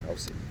I'll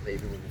sit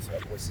even when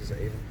the voices are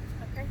even.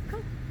 Okay,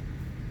 cool.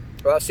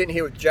 Well, I'm sitting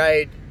here with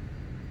Jade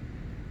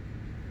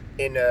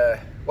in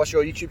what's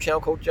your YouTube channel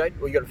called, Jade?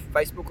 Or you got a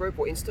Facebook group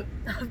or Insta?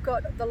 I've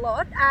got the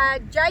lot.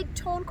 Jade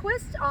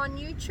Tornquist on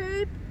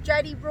YouTube,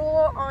 JD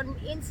Raw on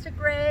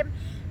Instagram,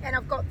 and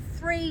I've got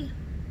 3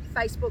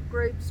 Facebook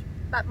groups,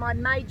 but my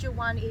major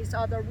one is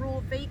either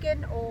Raw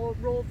Vegan or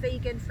Raw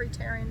Vegan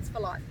Fruitarians for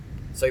Life.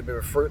 So you've been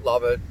a fruit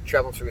lover,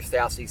 travelling through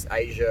Southeast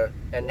Asia,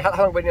 and how long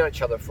have we known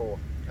each other for?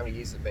 How many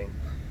years has it been?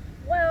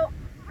 Well,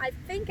 I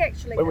think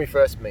actually... When we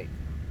first meet?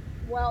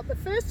 Well, the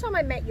first time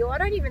I met you, I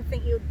don't even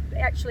think you'd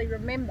actually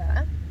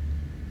remember.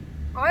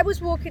 I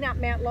was walking up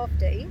Mount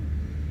Lofty,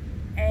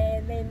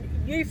 and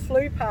then you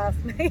flew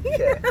past me.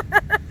 Yeah.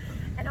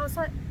 And I was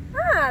like,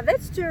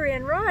 that's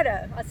Durian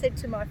Rider, I said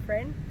to my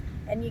friend.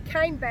 And you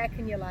came back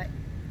and you're like,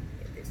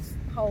 this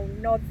whole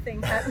nod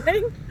thing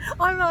happening.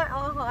 I'm like,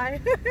 oh, hi.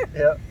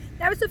 Yeah.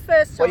 That was the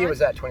first time. What year was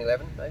that,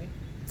 2011 maybe?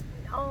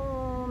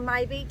 Oh,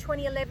 maybe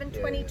 2011, Yeah,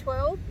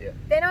 2012. Yeah.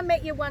 Then I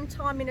met you one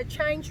time in a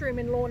change room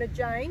in Lorna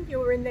Jane. You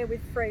were in there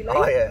with Freely.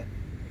 Oh yeah.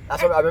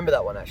 That's what I remember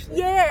that one actually.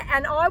 Yeah,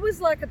 and I was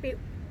like a bit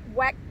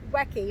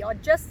wacky. I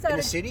just started... In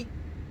the city?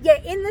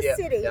 Yeah, in the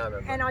city. Yeah, I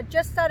remember. And I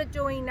just started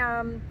doing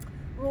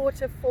Raw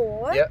to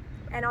 4. Yep.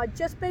 And I'd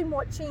just been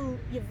watching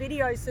your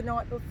videos the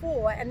night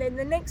before, and then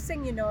the next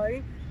thing you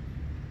know,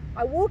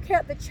 I walk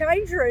out the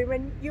change room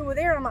and you were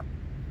there. I'm like,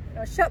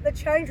 I shut the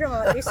change room.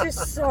 I'm like, this is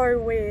so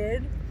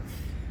weird.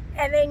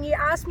 And then you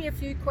asked me a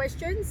few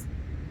questions.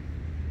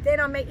 Then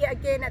I met you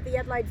again at the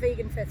Adelaide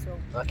Vegan Festival.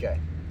 Okay.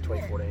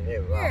 2014. Yeah.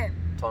 Wow. Yeah.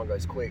 Time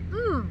goes quick.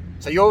 Mm.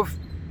 So you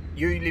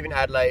live in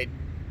Adelaide.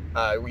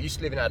 We used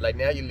to live in Adelaide.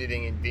 Now you're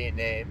living in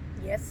Vietnam.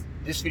 Yes.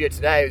 This video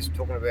today is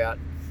talking about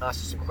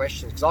asking some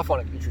questions because I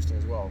find it interesting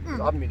as well. I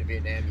haven't been to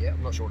Vietnam yet.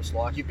 I'm not sure what it's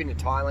like. You've been to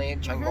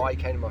Thailand, Chiang Mai. You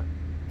came to my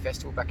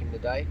festival back in the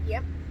day.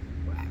 Yep.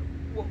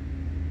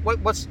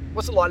 What's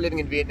it like living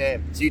in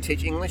Vietnam? Do you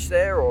teach English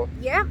there or?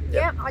 Yeah.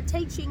 I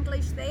teach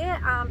English there.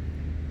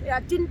 I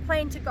didn't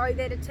plan to go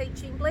there to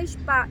teach English,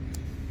 but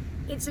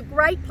it's a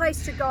great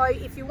place to go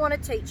if you want to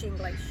teach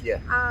English.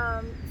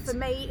 Yeah. For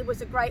me, it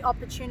was a great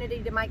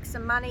opportunity to make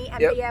some money and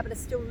be able to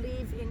still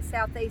live in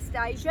Southeast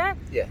Asia.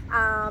 Yeah.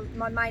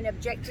 My main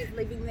objective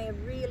living there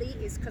really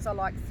is because I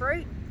like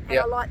fruit and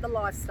I like the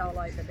lifestyle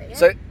over there.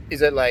 So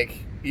is it like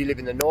you live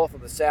in the north or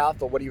the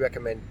south, or what do you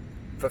recommend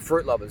for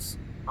fruit lovers?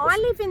 I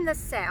live in the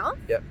south.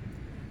 Yep.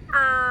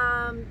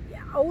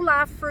 All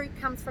our fruit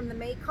comes from the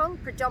Mekong,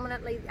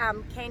 predominantly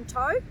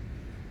Canto.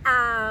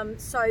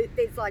 So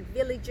there's like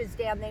villages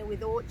down there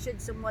with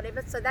orchards and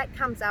whatever. So that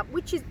comes up,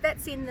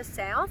 that's in the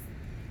south.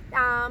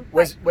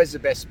 Where's the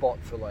best spot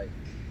for like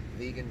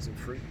vegans and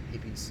fruit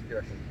hippies, you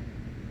reckon?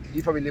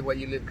 You probably live where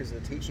you live because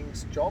of the teaching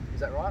job, is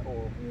that right?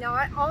 Or no,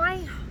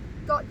 I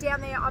got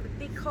down there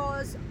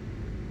because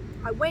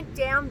I went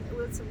down. It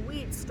was a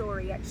weird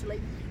story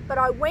actually, but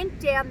I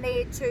went down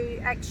there to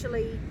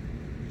actually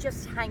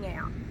just hang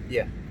out.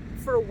 Yeah.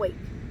 For a week,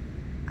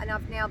 and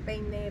I've now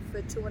been there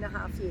for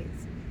 2.5 years.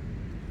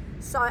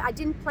 So I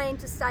didn't plan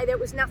to stay there.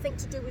 It was nothing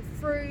to do with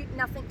fruit,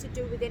 nothing to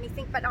do with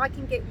anything, but I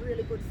can get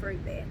really good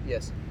fruit there.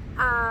 Yes.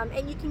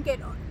 And you can get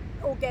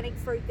organic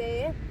fruit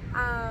there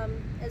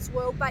as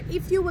well. But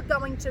if you were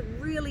going to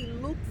really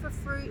look for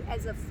fruit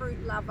as a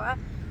fruit lover,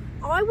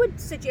 I would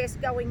suggest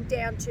going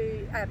down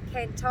to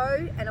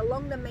Canto and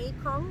along the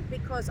Mekong,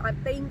 because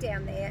I've been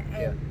down there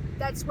and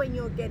that's when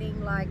you're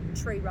getting like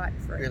tree ripe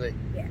fruit. Really?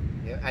 Yeah.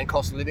 Yeah. And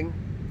cost of living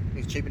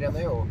is cheaper down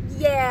there, or?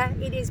 Yeah,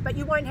 it is, but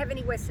you won't have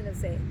any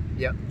Westerners there.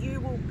 Yep. You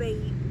will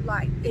be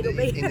like, in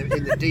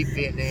the deep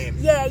Vietnam.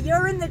 Yeah,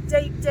 you're in the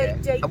deep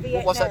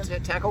Vietnam. What's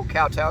that town called?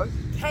 Cao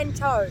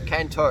Canto.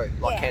 Canto,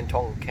 like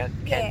Cantong, Canto.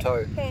 Yeah,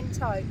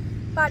 Canto.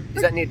 But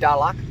is that near Da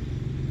Lat?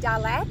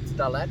 Dalat.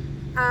 Dalat.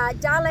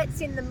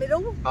 Dalat's in the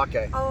middle.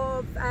 Okay.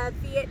 Of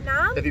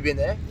Vietnam. Have you been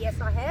there? Yes,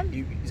 I have.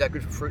 Is that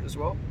good for fruit as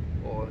well?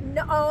 Or?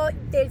 No,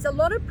 there's a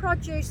lot of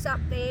produce up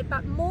there,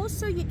 but more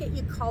so you get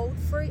your cold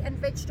fruit and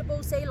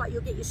vegetables there. Like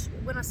you'll get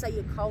when I say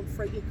your cold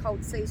fruit, your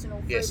cold seasonal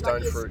fruit. Yeah,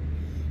 stone fruit.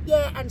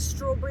 Yeah, and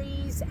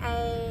strawberries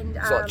and...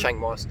 It's like Chiang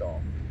Mai style.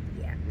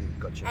 Yeah.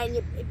 Gotcha.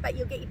 But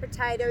you'll get your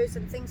potatoes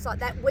and things like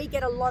that. We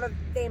get a lot of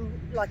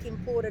them like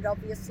imported,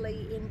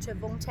 obviously, into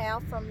Vung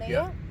Tau from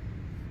there.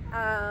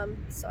 Yeah.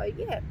 So,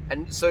 yeah.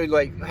 And so,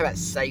 like, how about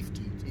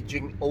safety? Do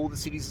you think all the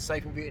cities are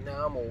safe in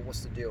Vietnam, or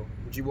what's the deal?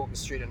 Would you walk the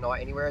street at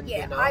night anywhere in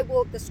Vietnam? Yeah, I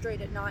walk the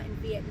street at night in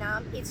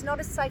Vietnam. It's not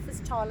as safe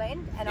as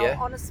Thailand, and I'll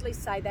honestly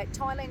say that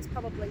Thailand's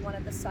probably one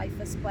of the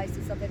safest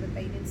places I've ever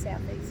been in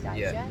Southeast Asia.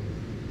 Yeah.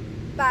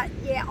 But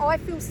yeah, I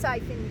feel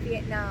safe in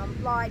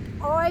Vietnam. Like,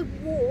 I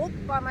walk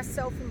by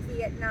myself in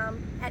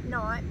Vietnam at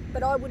night,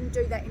 but I wouldn't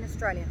do that in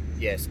Australia.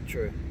 Yes,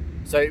 true.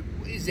 So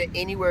is there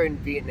anywhere in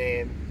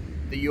Vietnam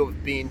that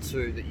you've been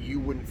to that you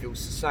wouldn't feel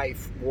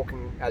safe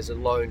walking as a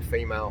lone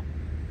female?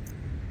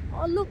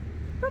 Oh, look,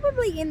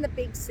 probably in the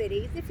big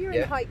cities. If you're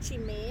in Ho Chi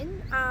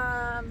Minh,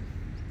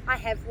 I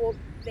have walked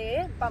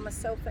there by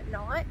myself at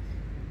night.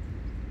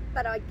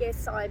 but I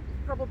guess I'm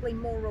probably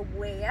more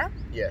aware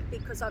Yeah.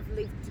 because I've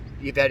lived.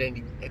 Have you had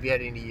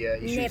any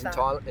issues Never. in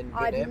Thailand, in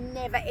I've Vietnam?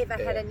 never ever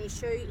had Yeah. an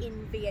issue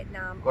in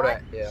Vietnam. What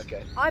about? Yeah,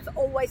 okay. I've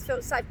always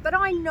felt safe, but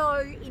I know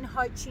in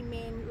Ho Chi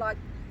Minh, like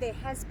there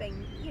has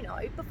been,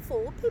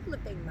 before people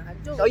have been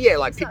mugged. Oh yeah,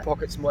 like so-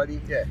 pickpockets,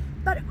 maybe. Yeah.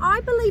 But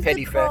I believe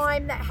Petty the theft.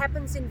 crime that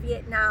happens in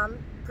Vietnam,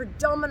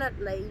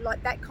 predominantly,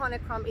 like that kind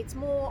of crime, it's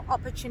more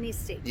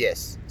opportunistic.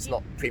 Yes, it's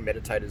not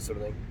premeditated sort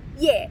of thing.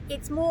 Yeah,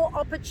 it's more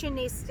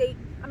opportunistic.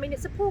 I mean,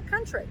 it's a poor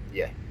country,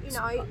 Yeah.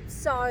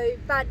 so,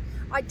 but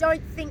I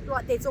don't think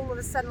like there's all of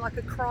a sudden like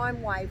a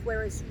crime wave,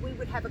 whereas we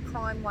would have a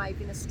crime wave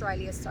in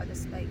Australia, so to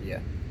speak. Yeah.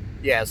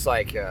 Yeah, it's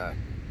like,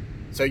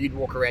 so you'd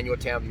walk around your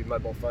town with your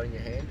mobile phone in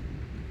your hand?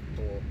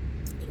 Or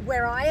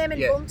Where I am in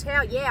Yeah. Vung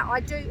Tau, yeah, I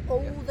do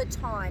all the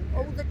time.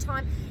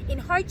 In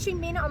Ho Chi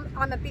Minh,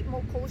 I'm a bit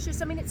more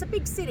cautious. I mean, it's a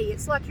big city.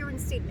 It's like you're in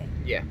Sydney.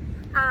 Yeah.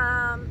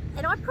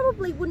 And I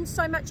probably wouldn't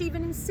so much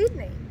even in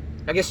Sydney.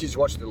 I guess you just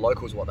watch the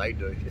locals, what they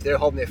do. If they're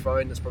holding their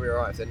phone, that's probably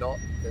alright. If they're not,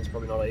 then it's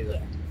probably not either.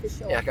 Yeah, for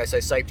sure. Yeah, okay, so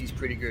safety's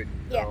pretty good.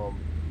 Yeah.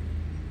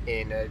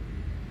 And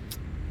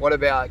what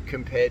about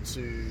compared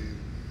to,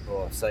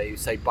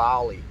 say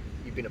Bali?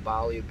 You've been to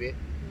Bali a bit.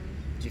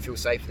 Do you feel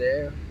safe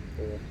there,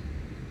 or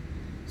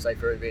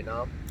safer in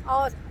Vietnam?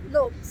 Oh,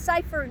 look,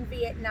 safer in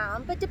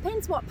Vietnam, but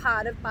depends what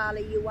part of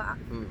Bali you are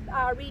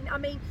in. I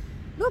mean,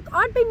 look,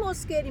 I'd be more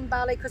scared in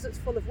Bali because it's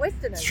full of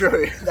Westerners.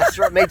 True, that's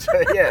right. Me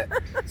too. Yeah,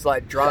 it's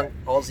like drunk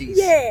Aussies.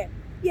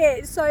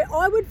 Yeah. So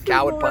I would feel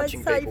Coward more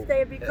punching safe people.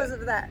 there because Yeah.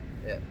 of that.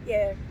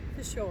 Yeah.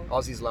 For sure.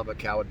 Aussies love a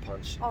coward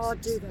punch. Oh,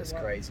 do they? That's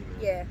well. crazy, man.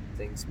 Yeah.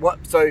 Things.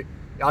 What? So,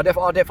 I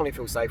definitely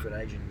feel safer in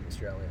Asia than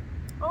Australia.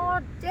 Oh,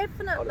 100%.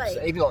 definitely.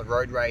 Even like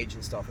road rage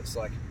and stuff. It's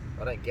like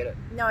I don't get it.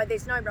 No,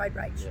 there's no road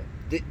rage.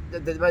 Yeah.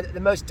 The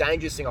most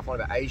dangerous thing I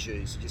find about Asia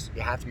is just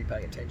you have to be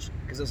paying attention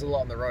because there's a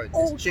lot on the road.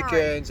 There's All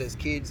chickens, there's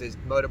kids, there's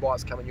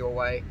motorbikes coming your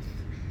way.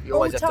 You All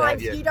always have to have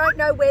times your you don't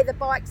know where the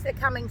bikes are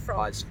coming from.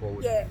 eyes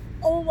forward. Yeah,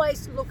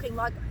 always looking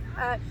like.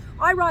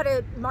 I ride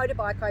a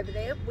motorbike over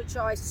there, which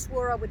I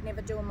swore I would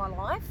never do in my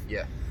life.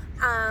 Yeah.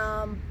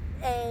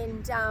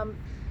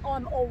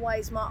 I'm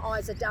always, my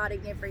eyes are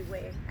darting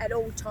everywhere at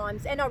all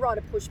times, and I ride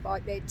a push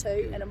bike there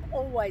too, and I'm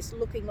always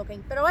looking.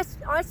 But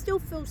I still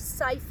feel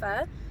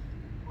safer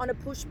on a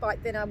push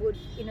bike than I would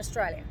in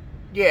Australia,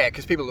 Yeah,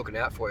 because people are looking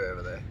out for you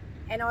over there.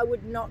 and I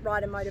would not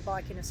ride a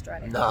motorbike in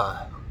Australia.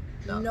 No.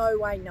 No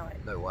way, no.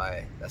 No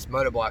way. That's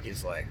motorbike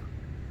is like.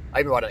 I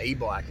even ride an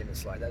e-bike and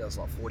it's like that. That's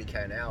like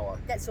 40k an hour.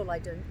 That's all I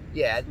do.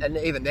 Yeah, and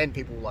even then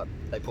people like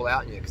they pull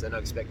out on you because they're not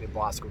expecting a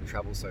bicycle to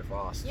travel so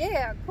fast.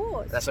 Yeah, of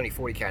course. That's only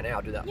 40k an hour.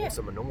 I do that Yeah.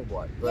 also on a normal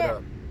bike. But, Yeah.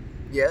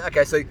 yeah.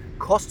 Okay. So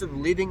cost of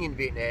living in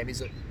Vietnam is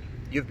it?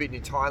 You've been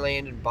in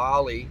Thailand and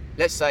Bali.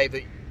 Let's say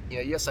that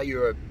let's say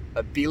you're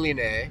a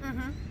billionaire.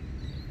 Mhm.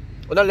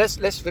 Well, no.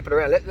 Let's flip it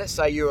around. Let's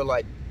say you're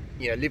like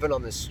living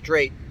on the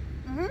street.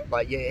 Mhm.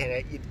 Like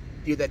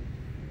you're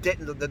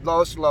the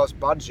lowest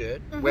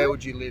budget. Mhm. Where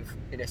would you live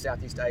in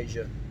Southeast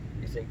Asia?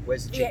 You think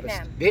where's the cheapest?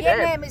 Vietnam. Vietnam.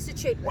 Vietnam is the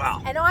cheapest.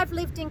 Wow. And I've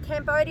lived in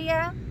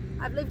Cambodia.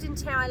 I've lived in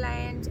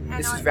Thailand. And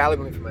This is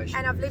valuable information.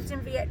 And I've lived in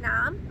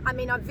Vietnam. I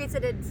mean, I've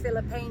visited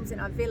Philippines, and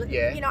I've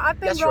Yeah. I've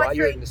been That's right right.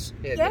 You're through. in this,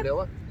 Yep.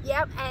 Manila.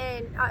 Yep,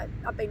 and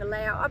I've been to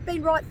Laos. I've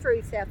been right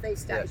through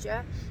Southeast Yeah.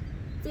 Asia.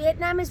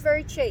 Vietnam is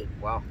very cheap.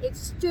 Wow. It's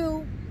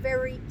still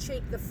very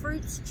cheap. The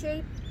fruit's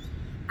cheap.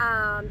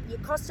 Your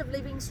cost of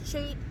living's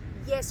cheap.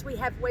 Yes, we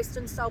have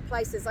Western style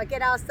places. I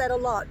get asked that a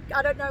lot.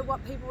 I don't know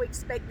what people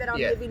expect, that I'm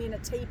Yeah. living in a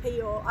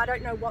teepee, or I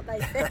don't know what they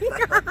think.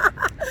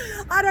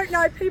 I don't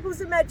know, people's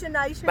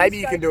imagination. Maybe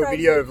you can do a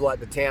video of like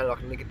the town. I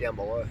can link it down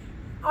below.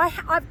 I've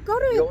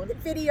got You a got one?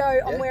 video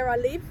on Yeah. where I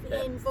live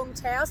Yeah. in Vung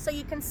Tau, so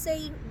you can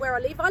see where I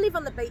live. I live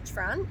on the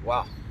beachfront,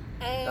 Wow.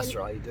 and That's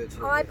right. You do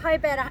too. I pay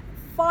about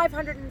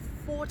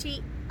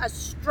 540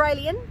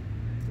 Australian,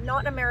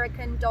 not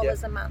American,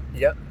 dollars a month.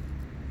 Yep.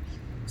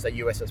 So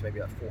US that's maybe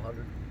like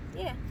 400.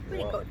 Yeah,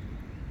 pretty Wow. good.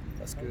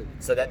 That's good.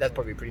 So that's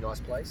probably a pretty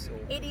nice place. Or...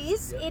 It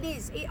is. Yeah. It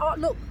is.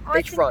 Look, I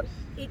think Beachfront.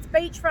 it's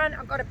beachfront.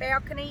 I've got a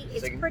balcony. It's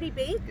So you can- pretty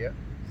big. Yeah.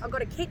 I've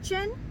got a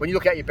kitchen. When you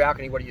look out your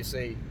balcony, what do you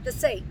see? The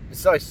sea.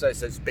 So it's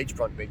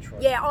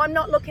beachfront. Yeah, I'm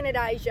not looking at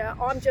Asia.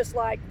 I'm just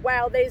like,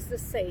 wow, there's the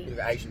sea. Bit of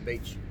Asian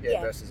beach.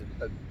 Yeah. Versus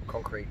a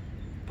concrete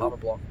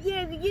apartment block.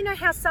 Yeah, you know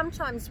how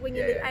sometimes when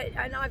you Yeah, look,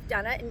 and I've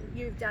done it, and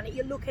you've done it,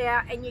 you look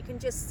out and you can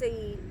just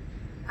see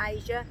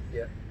Asia.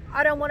 Yeah.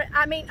 I don't want to.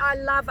 I mean, I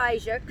love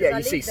Asia. 'Cause Yeah, I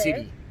you see live there.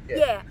 city.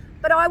 Yeah,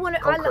 but I want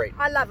to. Concrete.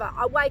 I love it.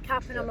 I wake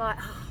up and Yeah. I'm like,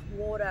 oh,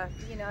 water.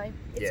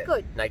 It's Yeah.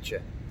 good.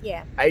 Nature.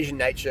 Yeah, Asian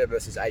nature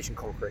versus Asian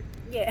concrete.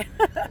 yeah,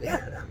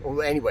 Yeah.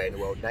 Or anywhere in the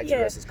world, nature Yeah.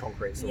 versus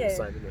concrete. It's all Yeah. the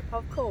same, isn't it?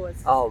 of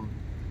course.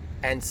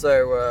 And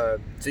so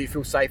you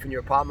feel safe in your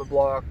apartment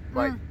block,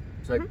 like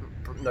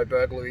Mm-hmm. no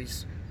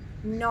burglaries.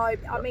 No,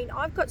 I mean,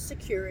 I've got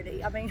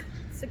security. I mean,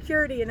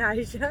 security in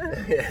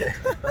Asia. Yeah.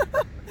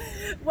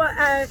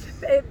 Well,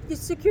 the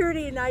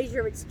security in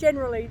Asia, it's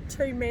generally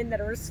two men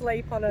that are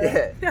asleep on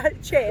a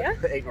chair.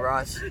 Eating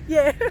rice.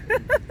 Yeah.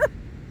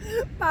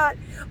 But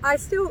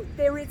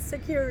there is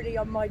security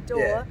on my door.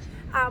 Yeah.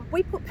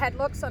 we put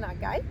padlocks on our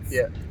gates.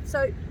 Yeah.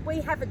 So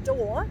we have a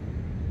door,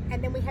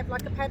 and then we have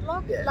like a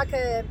padlock, Yeah. like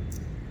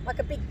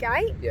a big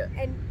gate, Yeah.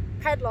 and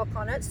padlock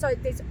on it. So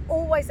there's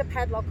always a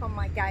padlock on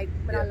my gate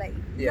when I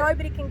leave. Yeah.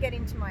 Nobody can get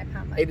into my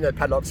apartment. Even though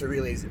padlocks are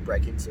really easy to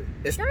break into.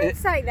 Don't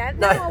say that.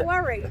 No. Now I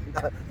worry.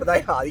 But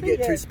they are. You get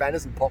Yeah. 2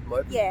 spanners and pop them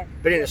open. Yeah.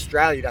 But in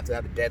Australia, you'd have to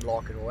have a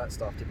deadlock and all that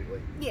stuff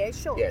typically. Yeah,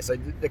 sure. Yeah, so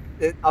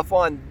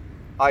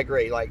I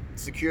agree, like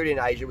security in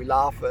Asia, we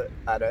laugh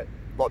at it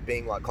not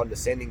being like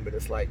condescending, but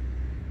it's like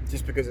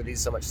just because it is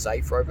so much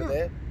safer over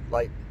there.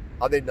 Like,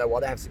 I didn't know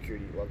why they have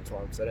security a lot of the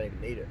time, so they don't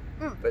even need it.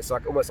 But it's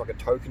like almost like a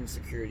token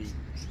security,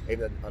 even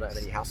though I don't have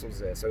any hassles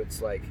there. So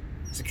it's like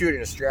security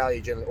in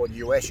Australia, generally, or the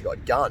US, you got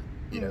a gun,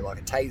 you know, like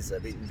a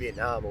taser. But in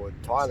Vietnam or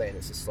Thailand,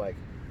 it's just like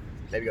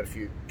maybe got a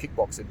few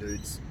kickboxer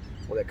dudes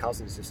or their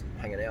cousins just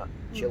hanging out,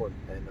 chilling,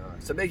 and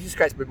so it just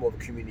creates a bit more of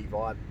a community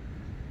vibe.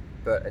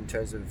 But in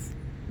terms of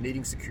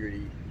needing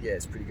security, yeah,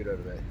 it's pretty good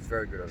over there. It's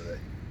very good over there.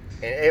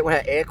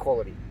 And air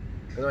quality.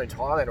 You know, in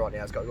Thailand right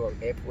now, it's got a lot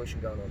of air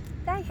pollution going on.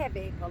 They have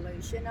air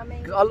pollution. I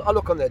mean, 'Cause I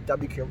look on the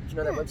WQ, do you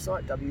know that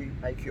website,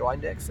 WAQI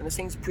index, and it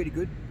seems pretty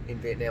good in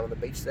Vietnam on the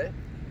beach there.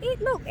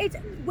 it's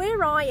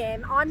where I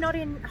am. I'm not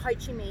in Ho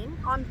Chi Minh.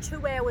 I'm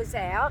 2 hours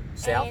out.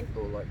 South and,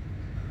 or like,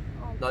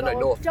 oh no,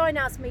 north. Don't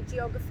ask me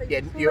geography.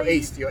 Yeah, please. you're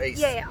east.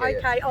 Yeah,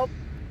 okay. I'll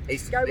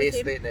East, go with East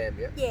him. Vietnam,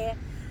 yeah, Yeah.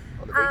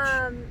 on the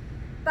beach.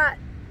 But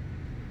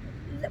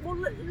well,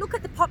 look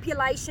at the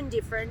population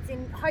difference.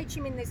 In Ho Chi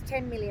Minh, there's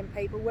 10 million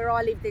people. Where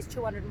I live, there's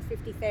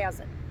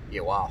 250,000.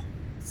 Yeah, wow.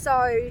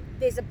 So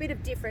there's a bit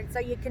of difference. So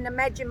you can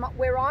imagine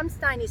where I'm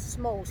staying is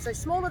small, so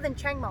smaller than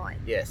Chiang Mai.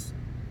 Yes.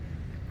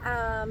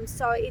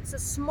 So it's a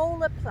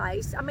smaller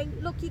place. I mean,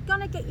 look, you're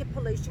going to get your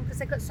pollution because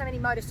they've got so many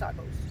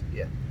motorcycles.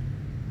 Yeah.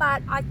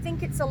 But I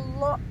think it's a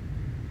lot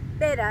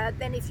better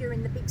than if you're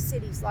in the big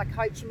cities like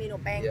Ho Chi Minh or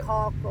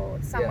Bangkok or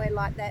somewhere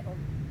like that, or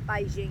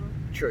Beijing.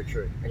 True.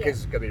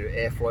 Because it's got a bit of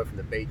airflow from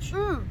the beach.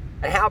 Mm.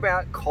 And how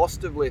about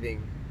cost of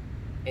living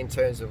in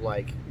terms of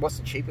like, what's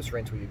the cheapest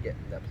rental you get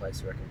in that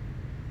place, I reckon?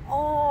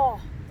 Oh,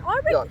 I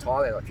reckon. Like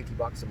Thailand, like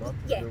 $50 a month,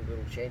 Yeah. a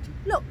little shanty.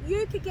 Look,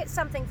 you could get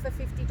something for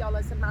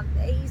 $50 a month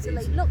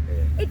easily. Easy, Look,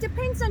 yeah. it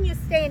depends on your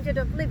standard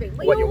of living.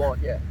 What you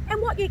want, yeah.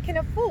 And what you can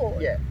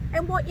afford. Yeah.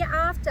 And what you're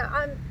after.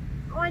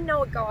 I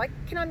know a guy.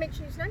 Can I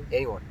mention his name?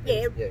 Anyone.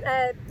 Yeah.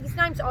 His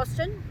name's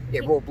Austin.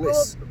 Yeah, Raw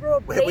Bliss. Raw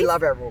Bliss. We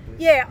love our Raw Bliss.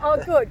 Yeah. Oh,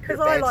 good. Because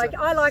Good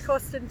I like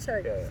Austin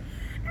too.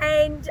 Yeah.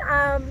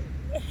 And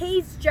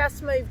he's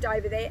just moved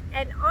over there,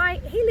 and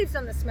he lives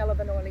on the smell of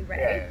an oily rag.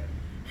 Yeah.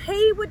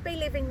 He would be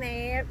living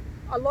there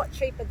a lot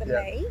cheaper than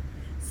me,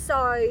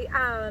 so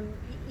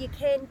you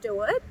can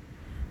do it.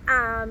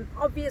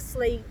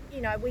 Obviously,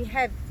 you know, we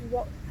have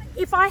what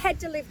if I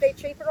had to live there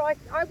cheaper,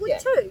 I would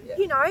too. Yeah.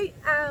 You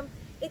know,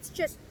 it's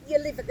just you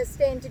live at the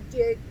standard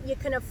you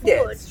can afford.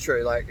 Yeah, it's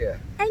true. Like, yeah.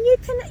 And you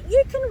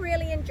can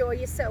really enjoy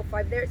yourself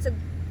over there. It's a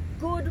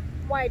good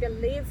way to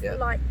live. Yeah.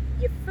 Like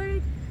your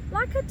food,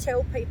 like I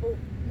tell people,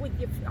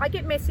 I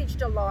get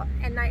messaged a lot,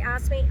 and they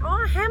ask me,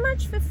 "Oh, how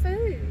much for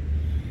food?"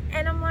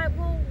 And I'm like,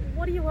 "Well,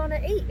 what do you want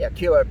to eat?" Yeah,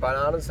 kilo of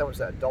bananas. How much is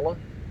that? $1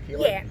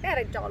 kilo? Yeah, about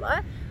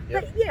 $1.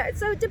 Yep. But yeah,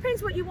 so it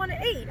depends what you want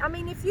to eat. I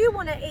mean, if you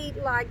want to eat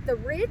like the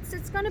Ritz,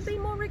 it's going to be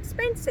more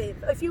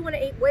expensive. If you want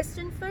to eat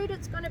Western food,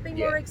 it's going to be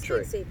more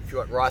expensive. True. If you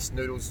want rice,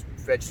 noodles,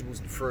 vegetables,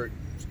 and fruit,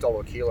 it's $1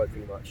 a kilo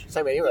pretty much.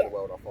 Same anywhere in the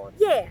world, I find.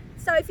 Yeah.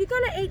 So if you're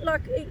going to eat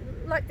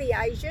like the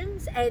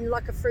Asians and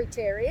like a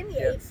fruitarian,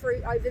 you eat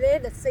fruit over there,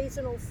 the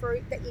seasonal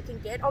fruit that you can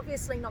get.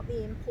 Obviously, not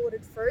the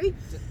imported fruit.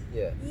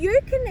 Yeah. You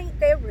can eat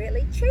there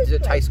really cheaply. Does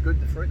it taste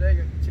good, the fruit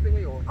there,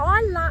 typically, or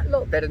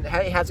look. better?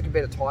 How's it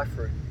compared to Thai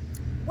fruit?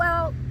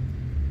 Well,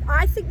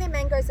 I think their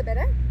mangoes are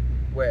better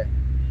Where?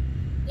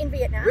 in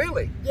Vietnam.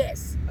 Really?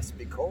 Yes. That's a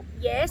big call.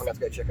 Yes. I'm going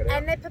to have to go check it out.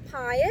 And their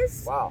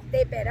papayas. Wow.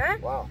 They're better.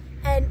 Wow.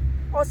 And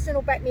Austin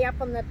will back me up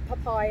on the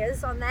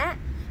papayas on that.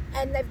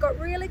 And they've got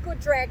really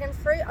good dragon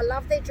fruit. I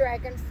love their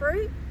dragon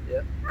fruit.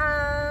 Yep.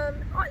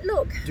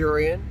 Look,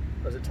 Durian?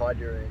 Or is it Thai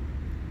durian?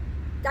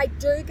 they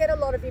do get a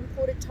lot of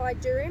imported Thai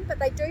durian, but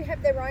they do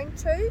have their own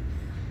too.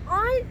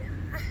 I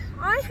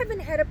haven't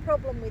had a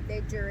problem with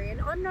their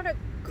durian. I'm not a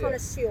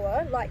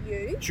connoisseur like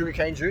you.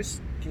 Sugarcane juice?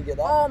 Can you get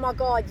that? Oh my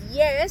God,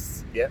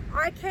 yes. Yeah.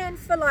 I can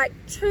for like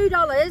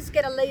 $2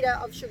 get a litre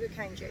of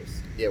sugarcane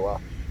juice. Yeah,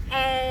 wow.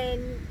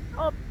 And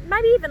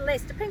maybe even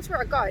less, depends where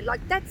I go.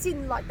 Like that's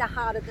in like the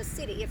heart of the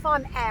city. If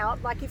I'm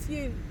out, like if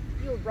you're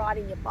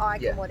riding your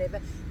bike and whatever,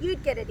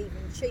 you'd get it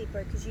even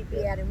cheaper because you'd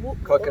be out in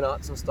Woodmore.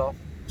 Coconuts and stuff?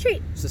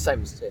 Cheap. It's the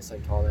same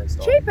Thailand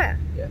style. Cheaper.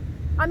 Yeah.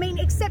 I mean,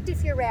 except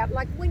if you're out,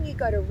 like when you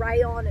go to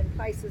Rayon and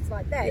places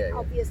like that, Yeah.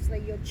 obviously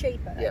you're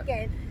cheaper. Yeah.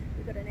 Again,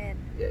 you've got an ad.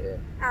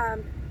 Yeah.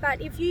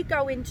 But if you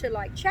go into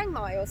like Chiang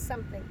Mai or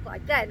something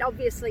like that,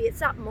 obviously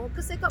it's up more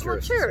because they've got more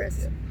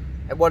tourists. Yeah.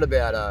 And what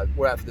about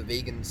for the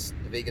vegans,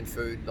 the vegan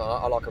food?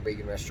 I like a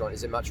vegan restaurant.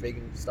 Is there much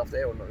vegan stuff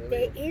there or not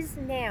really? There is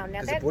now.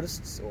 Now is it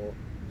Buddhists or?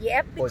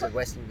 Yep. Or is it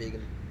Western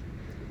vegan?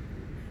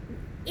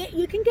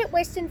 You can get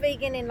Western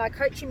vegan in like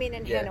Ho Chi Minh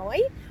and Hanoi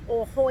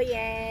or Hoi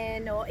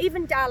An or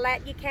even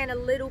Dalat. You can a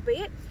little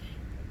bit.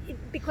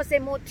 because they're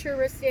more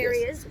tourist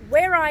areas.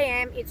 Where I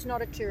am, it's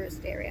not a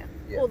tourist area,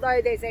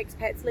 although there's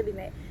expats living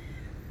there.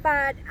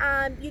 But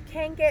you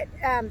can get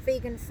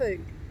vegan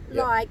food,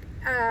 like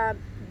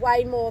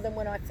way more than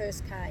when I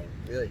first came.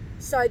 Really?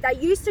 So they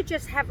used to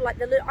just have like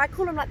the little, I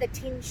call them like the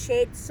tin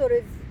shed sort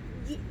of,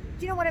 do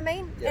you know what I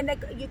mean? Yeah.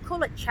 And you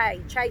call it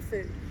che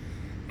food.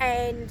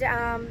 And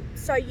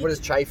so you... What does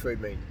che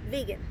food mean?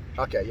 Vegan.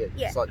 Okay,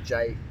 yeah. It's like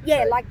J.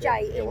 Yeah, like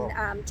Jay in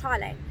wow.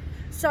 Thailand.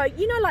 So,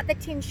 you know, like the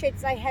tin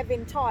sheds they have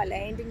in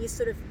Thailand, and you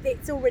sort of,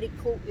 it's already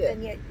cooked,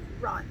 and you,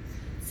 right.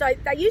 So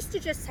they used to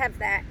just have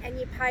that, and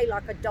you pay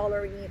like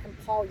 $1 and you can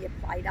pile your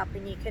plate up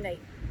and you can eat.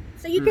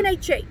 So you can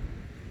eat cheap.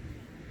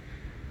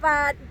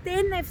 But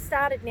then they've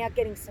started now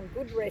getting some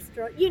good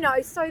restaurant, you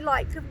know, so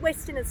like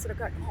Westerners sort of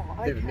go, oh,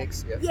 okay. Bit of a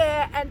mix,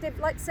 Yeah, and they've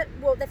like,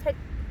 they've had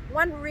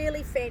one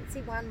really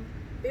fancy one,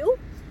 Bill.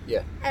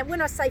 Yeah. And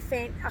when I say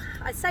fancy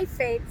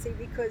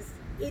because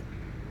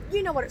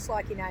you know what it's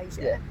like in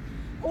Asia. Yeah.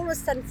 All of a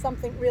sudden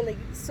something really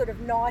sort of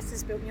nice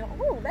is built and you're like,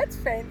 oh, that's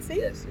fancy.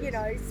 Yes. You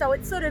know, so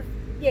it's sort of,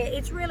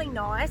 it's really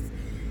nice.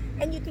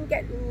 And you can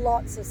get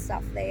lots of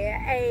stuff there.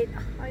 And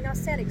I mean, I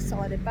sound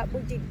excited, but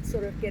we did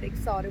sort of get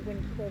excited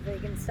when the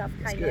vegan stuff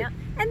came out.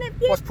 And then,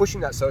 what's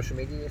pushing that social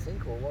media, you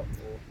think, or what?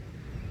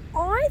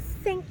 I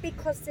think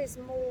because there's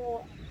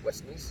more...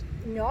 Westerners?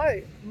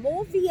 No,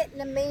 more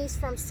Vietnamese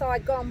from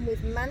Saigon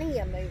with money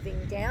are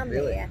moving down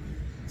there.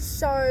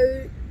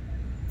 So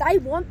they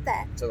want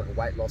that. So like a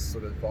weight loss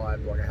sort of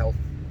vibe, like a health?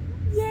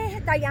 Yeah,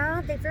 they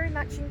are. They're very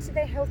much into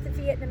their health, the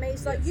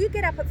Vietnamese. Like you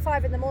get up at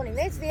 5 a.m,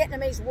 there's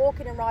Vietnamese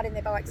walking and riding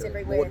their bikes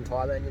everywhere. More than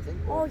Thailand, you think?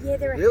 Oh yeah,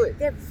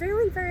 they're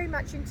very, very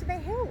much into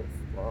their health.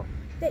 Wow.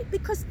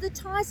 Because the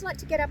Thais like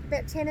to get up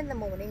about 10 in the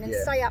morning and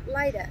stay up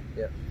later.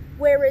 Yeah.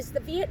 Whereas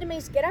the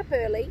Vietnamese get up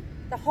early.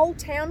 The whole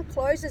town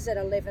closes at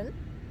 11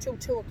 till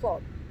 2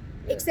 o'clock,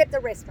 except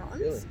the restaurants.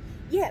 Really?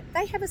 Yeah,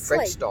 they have a sleep.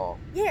 French style.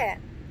 Yeah.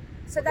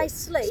 So they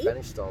sleep.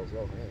 Spanish style as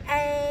well,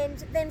 yeah.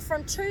 And then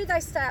from 2 they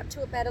stay up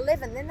to about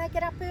 11. Then they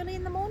get up early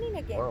in the morning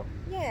again. Wow.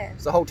 Yeah.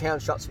 So the whole town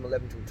shuts from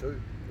 11 till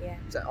 2? Yeah.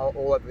 Is that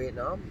all over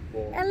Vietnam?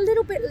 Or? A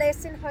little bit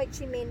less in Ho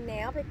Chi Minh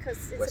now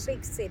because it's a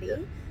big city. Yeah.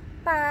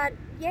 But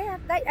yeah,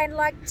 and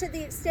like to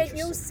the extent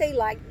you'll see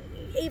like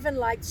even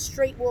like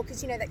street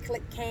walkers, you know, that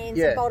collect cans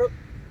and bottles.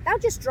 They'll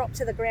just drop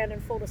to the ground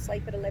and fall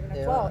asleep at 11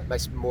 o'clock. Right.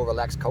 Makes it more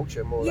relaxed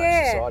culture, more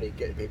relaxed society,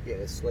 get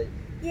their sleep.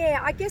 Yeah,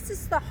 I guess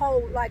it's the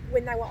whole, like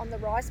when they were on the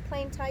rice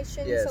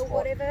plantations or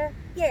whatever.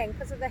 Yeah,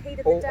 because of the heat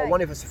of the day. I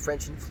wonder if it's a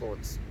French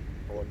influence,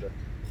 I wonder.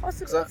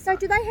 Possibly. So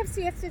do they have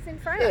siestas in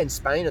France? Yeah, in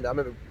Spain. And I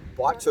remember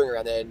bike touring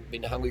around there and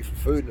being hungry for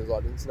food, and it was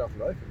like, there's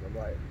nothing open. I'm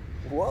like,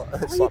 what?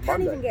 It's you like can't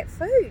Monday. even get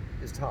food.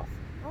 It's tough.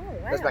 Oh, wow.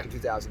 That was back in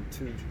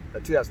 2002,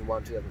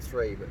 2001,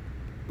 2003, but I'm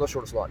not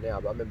sure what it's like now,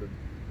 but I remember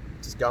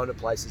just going to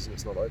places and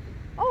it's not open.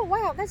 Oh,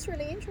 wow, that's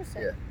really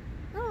interesting. Yeah.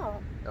 Oh.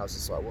 And I was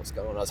just like, what's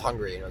going on? I was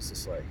hungry and I was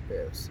just like,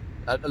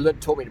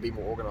 it taught me to be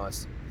more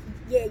organised.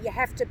 Yeah, you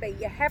have to be.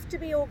 You have to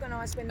be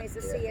organised when there's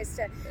a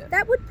siesta. Yeah.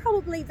 That would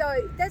probably,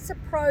 though, that's a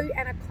pro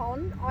and a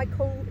con, I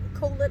call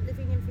it,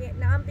 living in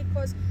Vietnam,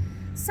 because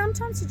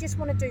sometimes you just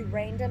want to do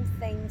random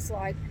things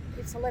like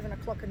it's 11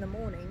 o'clock in the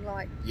morning,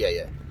 like...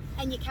 Yeah.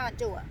 And you can't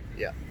do it.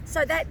 Yeah.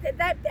 So that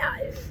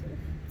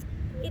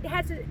it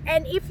has,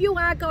 and if you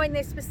are going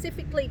there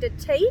specifically to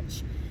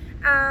teach,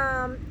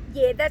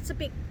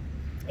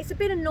 it's a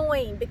bit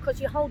annoying because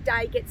your whole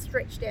day gets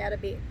stretched out a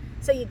bit.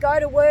 So you go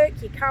to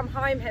work, you come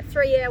home, have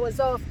 3 hours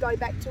off, go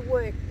back to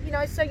work. You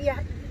know, so your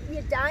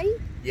day.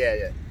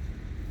 Yeah.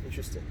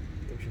 Interesting.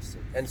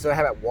 And so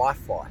how about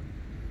Wi-Fi?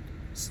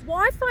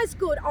 Wi-Fi's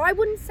good. I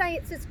wouldn't say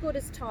it's as good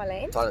as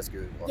Thailand. Thailand's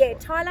good. Wi-Fi. Yeah,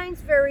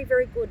 Thailand's very,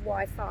 very good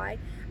Wi-Fi.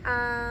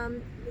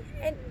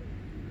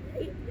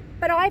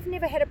 But I've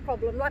never had a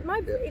problem. Like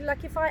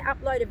like if I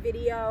upload a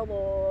video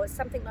or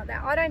something like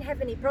that, I don't have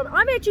any problem.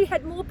 I've actually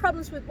had more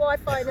problems with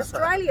Wi-Fi in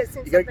Australia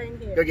since I've been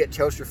here. You got to get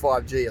Telstra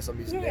 5G or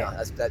something now.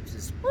 That's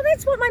just. Well,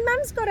 that's what my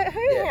mum's got at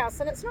her house,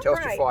 and it's not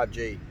Telstra great.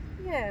 5G.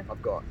 Yeah.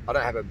 I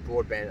don't have a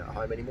broadband at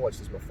home anymore. It's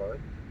just my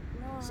phone.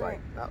 Right. It's like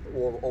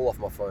all off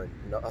my phone.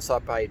 So I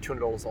pay $200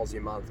 Aussie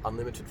a month,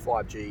 unlimited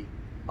 5G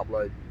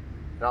upload,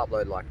 and I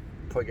upload like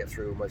probably get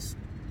through almost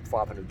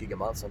 500 gig a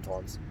month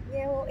sometimes.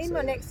 Yeah, well, in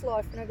my next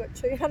life, when I've got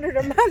 200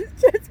 a month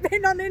to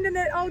spend on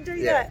internet, I'll do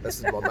that. Yeah, this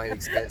is my main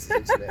expense is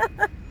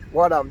internet.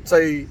 What so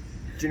do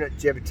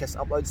you ever test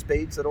upload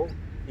speeds at all?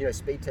 You know,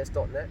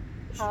 speedtest.net.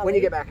 Hardly. When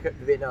you get back to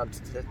Vietnam,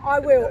 I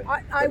will.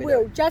 I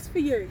will, just for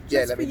you.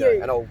 Just let me know,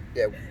 and I'll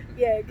do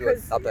an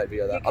because update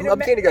video of that. I'm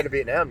keen to go to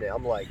Vietnam now.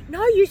 I'm like,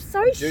 no, you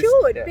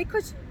should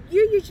because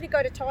you usually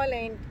go to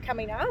Thailand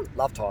coming up.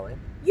 Love Thailand.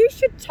 You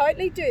should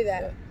totally do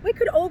that. Yeah. We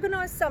could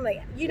organise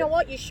something. You know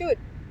what? You should.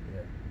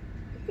 Yeah.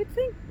 Good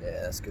thing.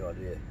 Yeah, that's a good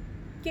idea.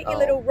 Get your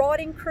little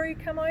riding crew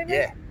come over.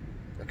 Yeah,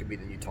 that could be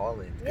the new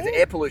Thailand. Because the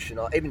air pollution,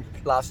 even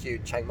last year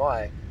in Chiang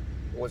Mai, it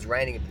was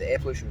raining and the air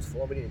pollution was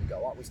fine. We didn't even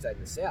go up. We stayed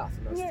in the south,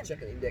 and I was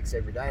checking the index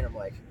every day, and I'm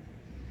like,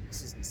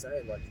 this is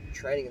insane. Like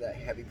training in that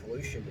heavy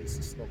pollution, it's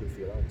just not good for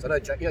your lungs. I know,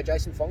 you know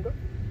Jason Fonga.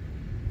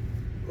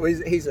 Well,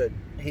 he's a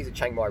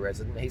Chiang Mai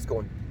resident. He's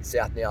gone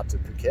south now to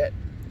Phuket.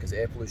 because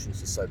air pollution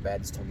is just so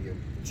bad this time of year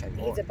in Chiang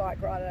Mai. He's a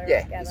bike rider. Yeah,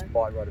 I gather. he's a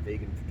bike rider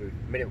vegan.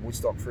 Met at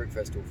Woodstock Fruit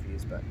Festival a few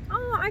years back.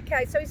 Oh,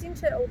 okay. So he's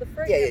into all the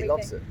fruit. Yeah, and he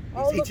loves it.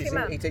 I'll look him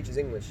up. He teaches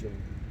English in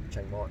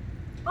Chiang Mai.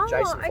 Oh,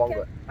 Jason okay.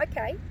 Fonga.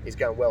 Okay. He's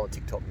going well on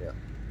TikTok now,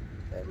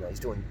 and he's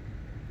doing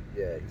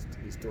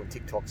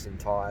TikToks in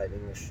Thai and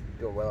English,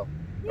 doing well.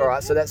 Yeah, All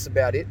right, so that's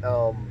about it.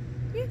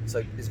 Yeah.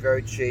 So it's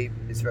very cheap,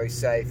 it's very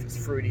safe, it's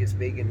fruity, it's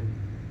vegan.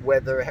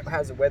 Weather,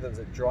 how's the weather? Is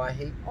it dry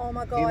heat? Oh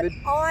my God, Humid?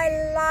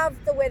 I love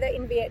the weather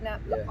in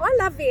Vietnam. Yeah. I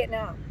love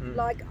Vietnam. Mm.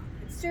 Like,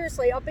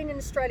 seriously, I've been in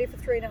Australia for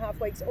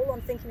 3.5 weeks. All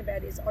I'm thinking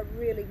about is I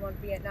really want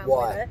Vietnam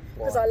Why? weather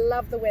because Why? I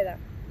love the weather.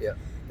 Yeah.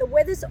 The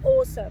weather's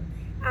awesome.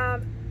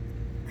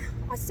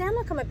 I sound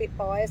like I'm a bit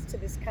biased to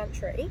this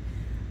country,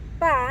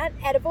 but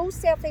out of all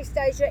Southeast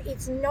Asia,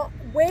 it's not,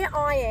 where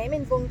I am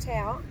in Vung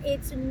Tau,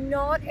 it's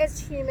not as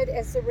humid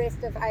as the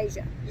rest of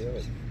Asia.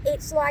 Really?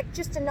 It's like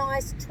just a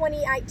nice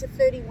 28 to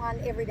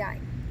 31 every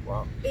day.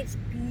 Wow. It's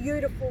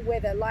beautiful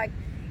weather. Like,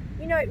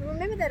 you know,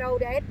 remember that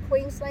old ad,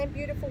 Queensland,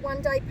 beautiful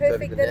one day,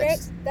 perfect the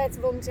next? That's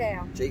Vung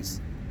Tau.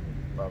 Jeez.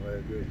 Wow,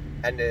 very good.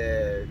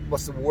 And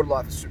what's the water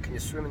like? Can you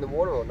swim in the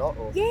water or not?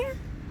 Or Yeah,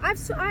 I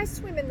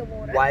swim in the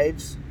water.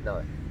 waves?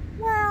 No.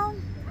 Well,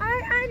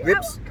 I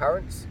Rips?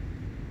 Currents?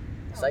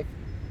 Safe?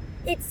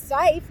 it's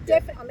safe, Yeah.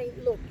 definitely. I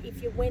mean, look,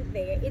 if you went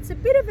there, it's a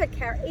bit of a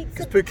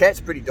Because Phuket's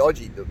pretty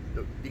dodgy.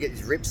 You get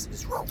these rips.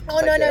 Just Oh,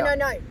 take no, you no, out.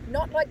 no, no.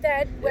 Not like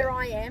that where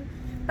I am.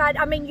 But,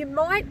 I mean, you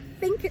might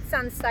think it's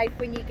unsafe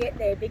when you get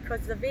there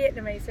because the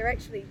Vietnamese are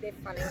actually, they're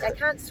funny. They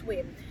can't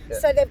swim. Yeah.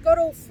 So they've got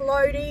all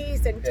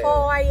floaties and Yeah.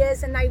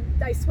 tyres and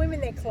they swim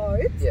in their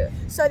clothes. Yeah.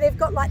 So they've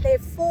got like their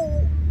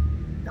full,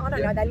 I don't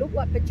Yeah. know, they look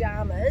like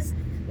pyjamas,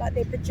 like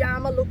their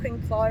pyjama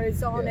looking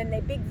clothes on Yeah. and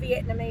their big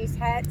Vietnamese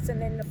hats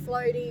and then the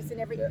floaties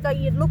and everything. Yeah. So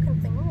you'd look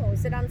and think, oh,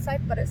 is it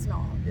unsafe? But it's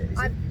not.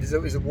 Yeah. Is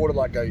the water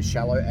like go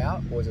shallow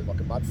out, or is it like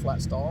a mud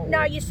flat style?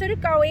 No, or? you sort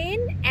of go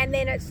in and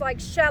then it's like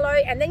shallow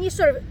and then you've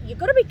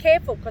got to be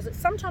careful because it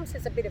sometimes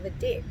has a bit of a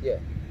dip. Yeah.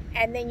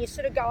 And then you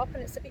sort of go up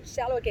and it's a bit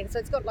shallow again. So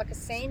it's got like a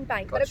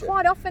sandbank. But it Gotcha.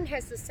 quite often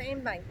has the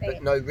sandbank there.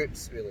 But no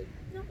rips, really.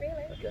 Not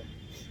really. Okay.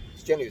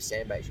 It's generally with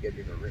sandbags, you get a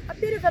bit of a rip. A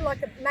bit of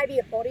maybe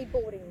a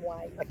bodyboarding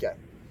wave. Okay.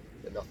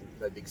 But nothing,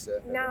 no big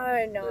surf.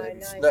 No.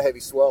 No heavy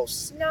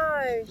swells.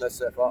 No. No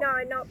surf up.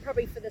 No, not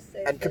probably for the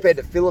surfers. And compared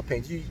to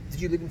Philippines, did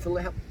you live in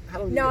Philippines? How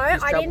long? No, did you I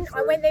travel didn't. I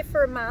through? went there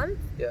for a month.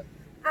 Yeah.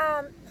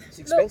 It's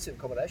Look, expensive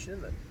accommodation,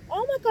 isn't it?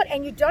 oh my God,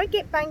 and you don't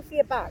get bang for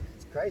your buck.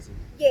 It's crazy.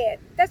 Yeah,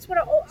 that's what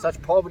Such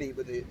poverty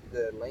with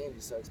the land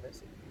is so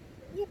expensive.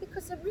 yeah,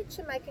 because the rich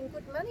are making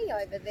good money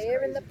over there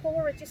and the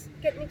poor are just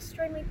getting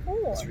extremely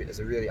poor. It's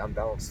a really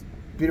unbalanced,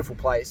 beautiful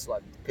place.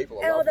 Like people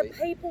are Oh, lovely. the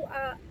people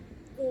are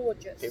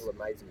gorgeous. People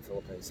are amazing in the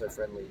Philippines. So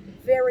friendly.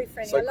 Very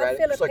friendly. So I love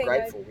Filipino. so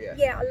grateful. Yeah.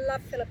 Yeah, I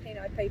love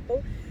Filipino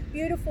people.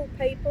 Beautiful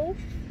people,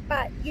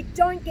 but you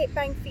don't get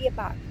bang for your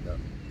buck. No.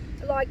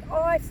 Like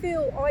I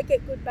feel I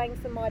get good bang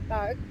for my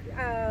buck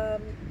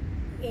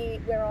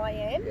where I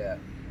am, Yeah.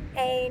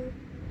 and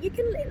you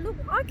can look.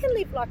 I can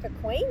live like a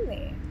queen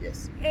there,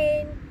 Yes.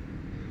 and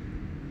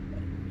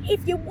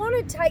if you want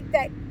to take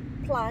that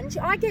plunge,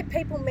 I get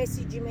people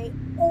messaging me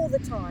all the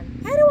time.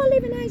 How do I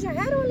live in Asia?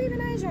 How do I live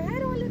in Asia? How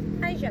do I live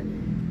in Asia?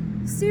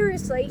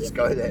 Seriously, Just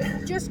go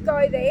there. just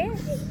go there.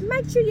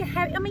 Make sure you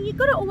have. I mean, you've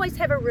got to always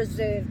have a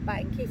reserve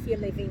bank if you're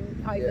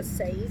living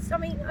overseas. I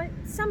mean,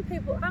 some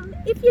people.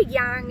 If you're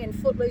young and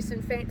footloose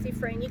and fancy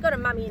free, and you've got a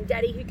mummy and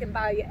daddy who can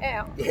bail you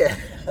out. Yeah.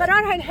 But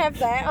I don't have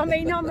that. I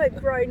mean, I'm a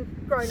grown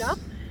up.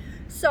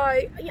 So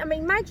I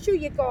mean, make sure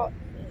you've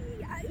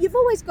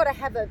always got to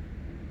have a.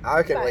 I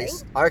reckon at bank.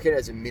 least. I reckon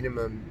as a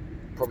minimum,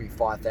 probably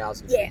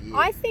 5,000 for Yeah, a year.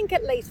 I think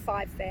at least For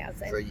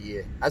 5,000. a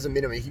year, as a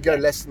minimum, you can go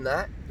less than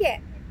that Yeah.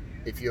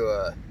 if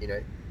you're,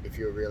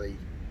 really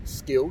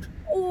skilled.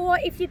 Or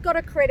if you've got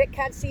a credit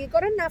card, so you've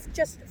got enough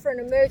just for an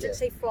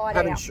emergency flight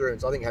Have out.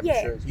 insurance. I think have Yeah.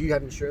 insurance. You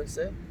have insurance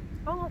there?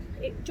 Oh,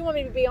 do you want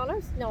me to be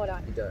honest? No, I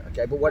don't. You don't.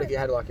 Okay, but what if you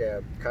had like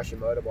a crash your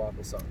motorbike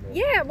or something? Or,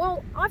 Yeah,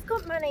 well, I've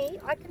got money.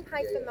 I can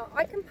pay Yeah, for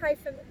my. I can pay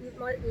for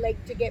my leg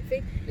to get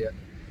fixed. Yeah.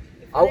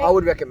 If I need.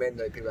 would recommend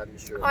though people have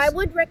insurance. I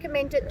would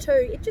recommend it too.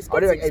 It just I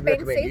gets don't even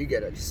expensive. recommend you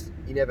get it. Just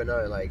you never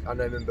know. Like I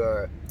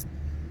remember,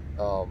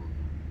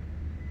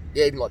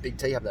 even like Big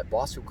T having that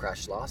bicycle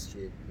crash last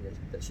year. You know,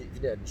 that she, if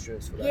you didn't have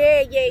insurance for that.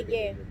 Yeah. it'd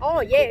be Oh,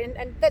 pretty yeah, cool.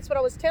 and that's what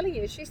I was telling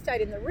you. She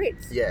stayed in the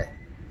Ritz. Yeah.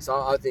 So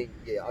I think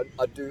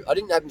I do. I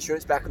didn't have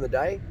insurance back in the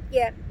day,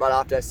 Yeah. but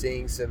after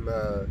seeing some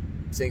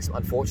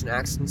unfortunate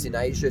accidents in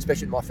Asia,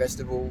 especially at my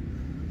festival.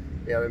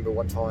 I remember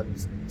one time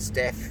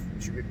Steph,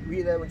 were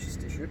you there when she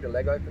ripped her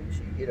leg open?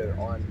 She hit her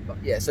iron. But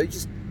yeah, so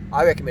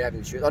I recommend having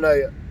insurance. I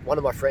know one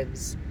of my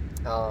friends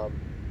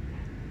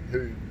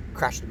who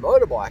crashed a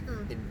motorbike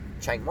in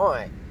Chiang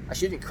Mai.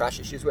 She didn't crash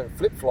it. She was wearing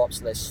flip flops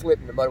and they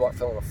slipped and the motorbike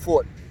fell on her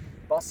foot,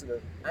 busted her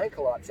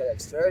ankle up. She had to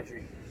have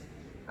surgery,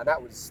 and that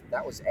was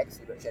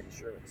excellent. But she had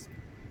insurance.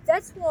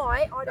 That's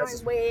why I That's-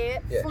 don't wear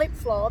yeah.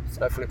 flip-flops.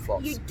 No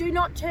flip-flops. You do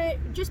not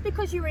turn, just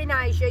because you're in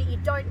Asia, you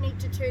don't need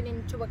to turn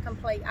into a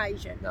complete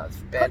Asian. No, it's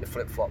banned to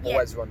flip-flop. Yeah.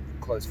 Always run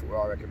closed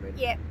footwear, I recommend.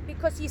 Yeah,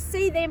 because you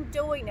see them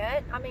doing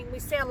it. I mean, we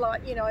sound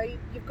like, you know,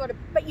 you've got to,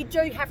 but you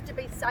do have to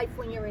be safe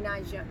when you're in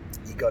Asia.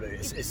 You got to.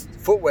 It's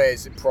footwear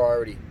is a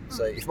priority.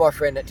 So if my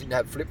friend that didn't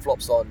have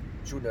flip-flops on,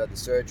 she wouldn't have had the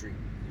surgery,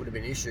 would have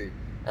been an issue.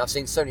 And I've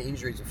seen so many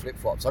injuries with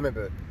flip-flops. I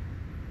remember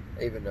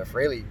even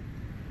Freely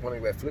wanting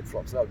to wear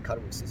flip-flops, and I would cut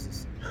him with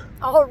scissors.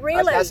 Oh,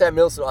 really? That's how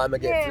Milson I'm Yeah.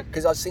 again,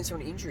 because I've seen so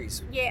many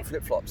injuries Yeah. with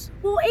flip-flops.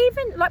 Well,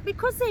 even like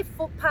because they're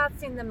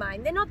footpaths in the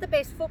main, they're not the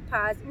best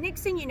footpaths.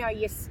 Next thing you know,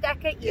 you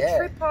stack it, you Yeah.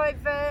 trip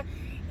over.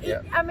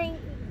 Yeah. I mean,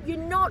 you're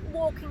not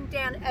walking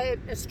down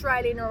an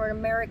Australian or an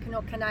American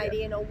or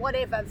Canadian or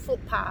whatever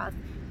footpath.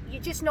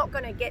 You're just not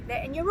going to get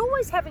there, and you're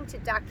always having to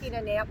duck in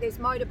and out. There's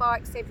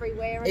motorbikes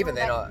everywhere. And Even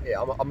all then,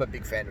 that. I'm a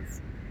big fan of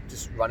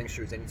just running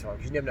shoes anytime,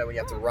 because you never know when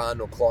you have to run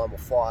or climb or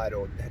fight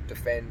or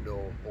defend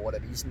or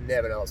whatever. You just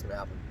never know what's going to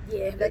happen.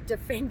 Yeah, the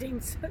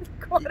defending's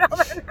quite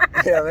often.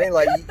 You know what I mean?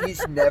 Like, you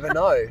just never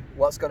know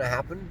what's going to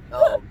happen.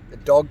 The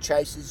dog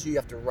chases you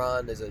have to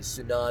run. There's a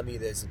tsunami.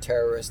 There's a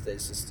terrorist.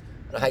 There's just,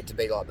 and I hate to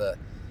be like the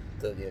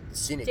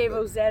cynic.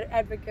 Devil's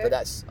advocate. But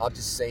I've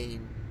just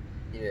seen,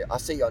 I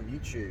see on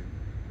YouTube,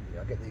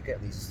 I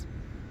get these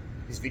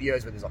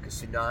videos where there's like a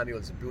tsunami or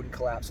there's a building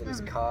collapse or there's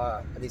a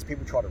car, and these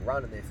people try to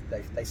run and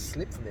they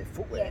slip from their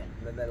footwear, Yeah.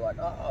 and then they're like,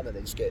 and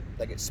then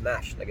they get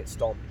smashed, they get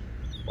stomped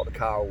by the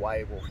car or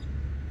wave or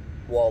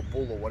wild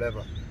bull or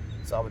whatever.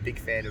 So I'm a big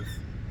fan of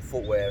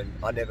footwear, and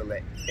I never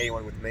let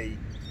anyone with me.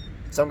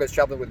 If someone goes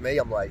traveling with me,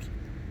 I'm like,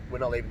 we're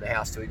not leaving the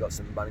house till you got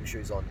some running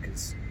shoes on,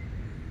 because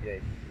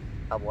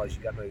otherwise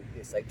you got no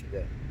safety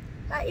there.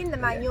 But in the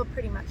main, Yeah. you're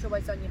pretty much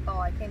always on your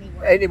bike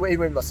anyway. And even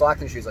with my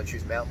cycling shoes, I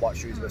choose mountain bike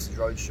shoes versus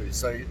road shoes.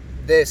 So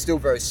they're still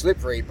very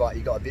slippery, but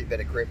you got a bit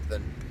better grip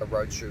than a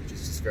road shoe, which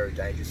is just very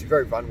dangerous. You're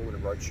very vulnerable in a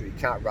road shoe. You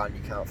can't run,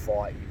 you can't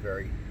fight. You're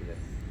very,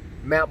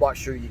 mountain bike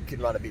shoe, you can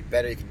run a bit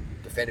better, you can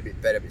defend a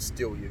bit better, but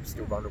still, you're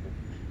still vulnerable.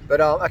 But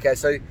okay,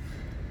 so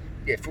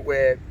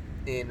footwear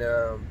in,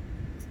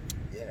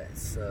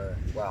 it's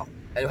wow.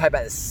 And how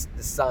about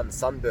the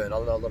sunburn? I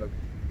know a lot of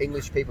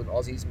English people and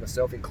Aussies,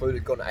 myself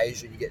included, gone to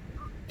Asia, and you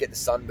get the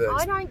sunburns.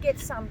 I don't get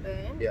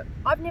sunburn. Yeah.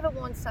 I've never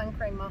worn sun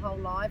cream my whole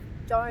life.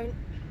 Don't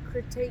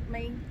critique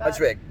me. I just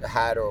wear a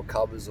hat or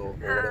covers or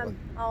whatever.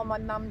 Oh, my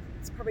mum's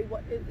probably,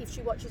 if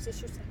she watches this,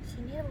 she'll say,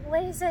 she never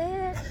wears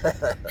it.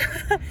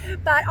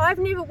 But I've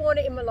never worn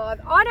it in my life.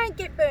 I don't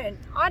get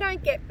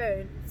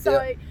burned.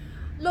 So,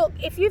 look,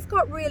 if you've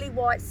got really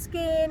white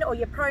skin or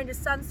you're prone to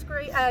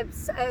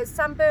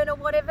sunburn or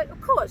whatever, of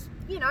course,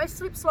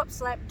 slip, slop,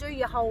 slap, do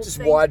your whole Just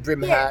thing. wide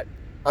brim Yeah. hat.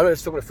 I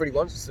was talking to Freddie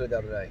Watson the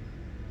other day.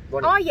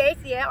 Oh, yes,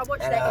 yeah, I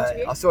watched that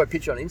interview. I saw a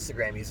picture on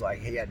Instagram. He's like,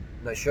 he had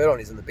no shirt on.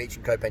 He's on the beach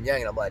in Koh Phangan,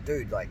 and I'm like,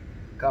 dude, like,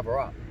 cover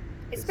up.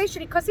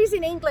 Especially because he's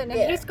in England and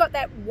Yeah. he's got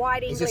that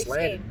white He's English just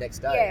landed skin. next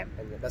day, Yeah.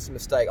 and that's a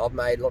mistake I've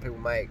made. A lot of people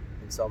make.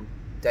 And some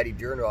daddy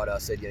Duran rider, I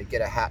said,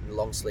 get a hat and a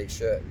long sleeve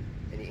shirt,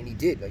 and he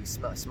did. Like, he's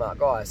a smart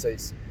guy. So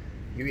it's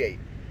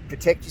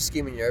protect your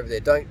skin when you're over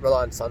there. Don't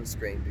rely on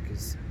sunscreen,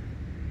 because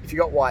if you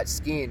got white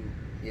skin,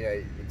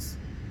 it's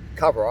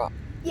cover up.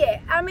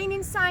 Yeah, I mean,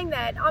 in saying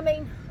that, I'm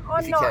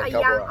If you can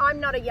cover up. I'm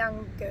not a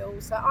young girl,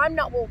 so I'm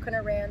not walking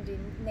around in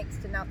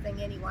next to nothing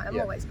anyway. I've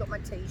Yeah. always got my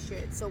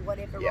t-shirts or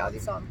whatever I on,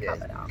 think, so I'm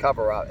covered up.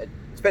 Cover up. It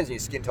depends on your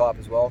skin type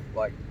as well.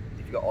 Like, if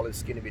you've got olive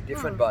skin, a bit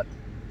different. Mm. But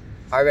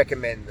I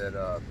recommend that.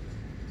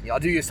 I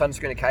do use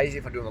sunscreen occasionally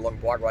if I'm doing a long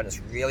bike ride and it's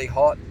really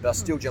hot. But I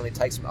still generally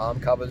take some arm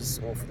covers,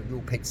 or for the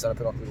real peak sun, I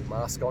put like a little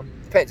mask on.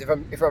 Depends.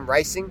 If I'm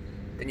racing,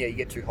 then you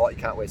get too hot,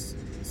 you can't wear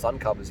sun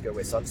covers. You got to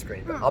wear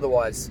sunscreen. But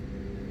otherwise,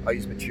 I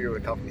use material to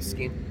cover my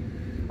skin.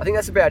 I think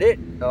that's about it.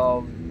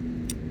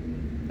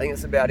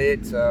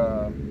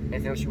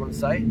 Anything else you want to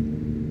say?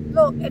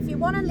 Look, if you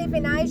want to live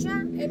in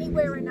Asia,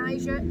 anywhere in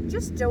Asia,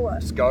 just do it.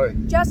 Just go.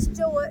 Just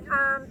do it.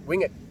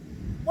 Wing it.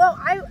 Well,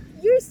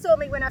 you saw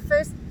me when I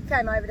first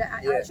came over to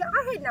Yeah. Asia.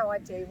 I had no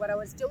idea what I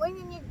was doing,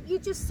 and you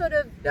just sort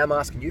of, Now I'm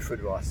asking you for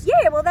advice.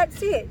 yeah, well,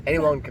 that's it.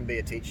 Anyone can be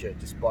a teacher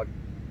just by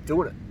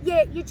doing it.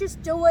 Yeah, you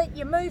just do it.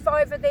 You move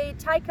over there,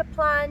 take a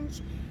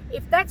plunge.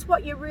 If that's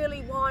what you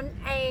really want,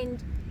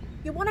 and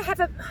you want to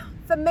have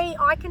for me,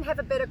 I can have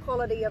a better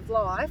quality of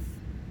life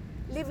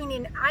living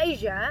in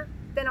Asia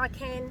than I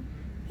can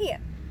here.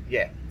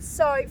 Yeah.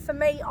 So for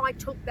me, I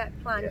took that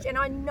plunge, Yeah. and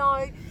I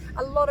know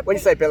a lot of When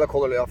you say better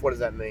quality life, what does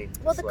that mean?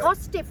 well, the Like,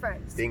 cost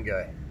difference.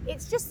 Bingo.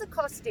 It's just the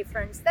cost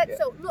difference. That's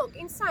Yeah. all. Look,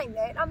 in saying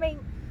that, I mean,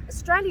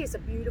 Australia's a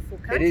beautiful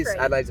It country. is.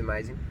 Adelaide's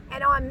amazing.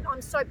 And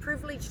I'm so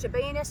privileged to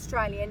be an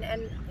Australian,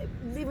 and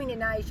living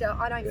in Asia,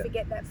 I don't Yeah.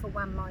 forget that for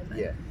one moment.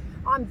 Yeah.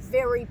 I'm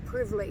very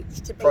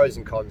privileged to be. Pros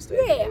and cons to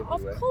Yeah,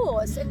 everywhere. of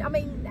course. And I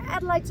mean,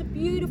 Adelaide's a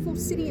beautiful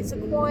city. It's a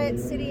quiet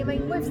city. I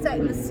mean, we've sat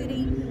in the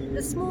city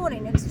this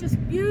morning. It's just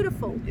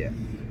beautiful. Yeah.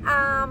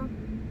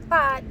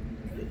 But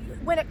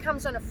when it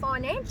comes on a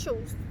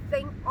financial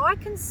thing, I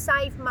can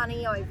save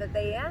money over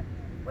there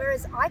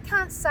Whereas I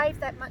can't save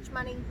that much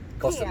money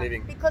Cost here of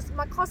living. because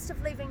my cost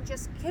of living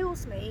just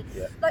kills me.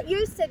 Yeah. Like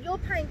you said, you're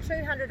paying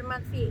 $200 a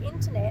month for your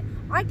internet.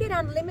 I get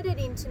unlimited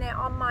internet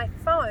on my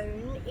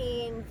phone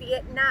in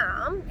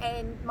Vietnam,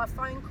 and my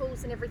phone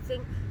calls and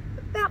everything,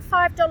 about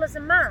 $5 a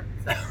month.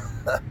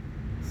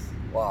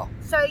 Wow.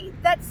 So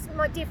that's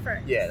my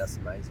difference. Yeah, that's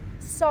amazing.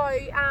 So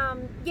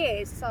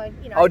so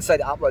you know. I would say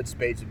the upload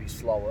speeds would be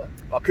slower.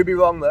 I could be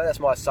wrong though. That's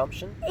my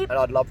assumption, It- and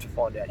I'd love to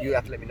find out. You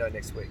have to let me know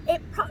next week.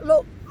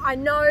 Look, I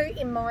know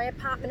in my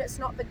apartment it's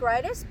not the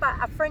greatest, but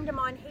a friend of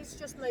mine, he's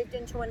just moved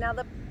into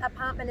another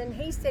apartment, and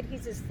he said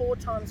his is 4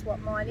 times what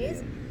mine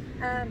is.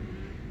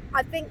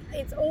 I think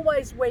it's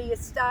always where you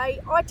stay.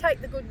 I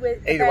take the good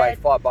with the Either way,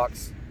 bad.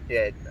 $5,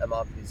 a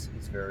month is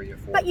very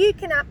affordable. But you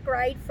can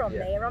upgrade from Yeah.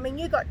 there. I mean,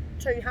 you got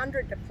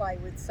 200 to play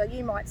with, so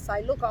you might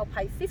say, look, I'll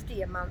pay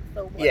 50 a month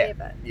or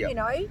whatever. Yeah. You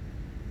know.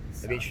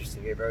 It'd be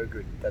interesting. Yeah, very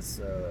good.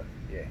 That's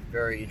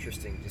very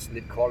interesting. Just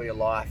live quality of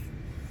life,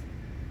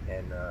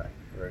 and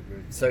very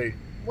good. So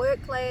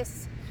Work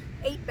less,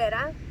 eat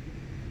better.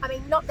 I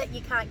mean, not that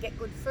you can't get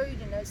good food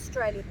in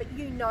Australia, but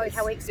you know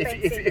how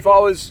expensive. if I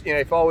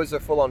was a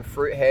full-on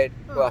fruit head,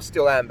 Hmm. well, I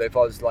still am. But if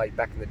I was like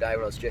back in the day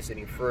when I was just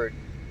eating fruit,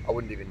 I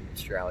wouldn't live in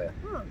Australia.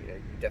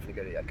 You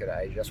definitely go to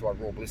Asia. That's why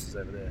Raw Bliss is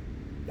over there.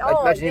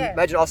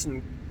 Imagine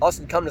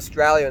Austin come to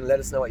Australia and let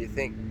us know what you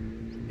think.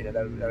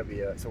 That'll be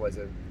it's always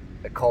a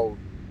cold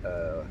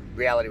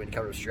reality when you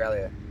come to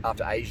Australia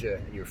after Asia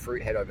and you're a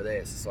fruit head over there.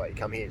 It's just like you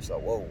come here, it's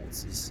like whoa,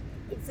 it's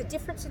It's the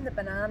difference in the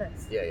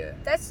bananas. yeah.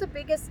 That's the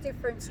biggest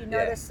difference you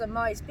notice the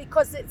most,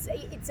 because it's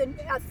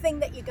a thing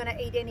that you're going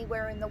to eat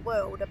anywhere in the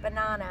world, a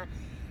banana.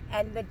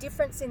 And the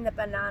difference in the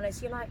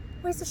bananas, you're like,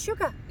 where's the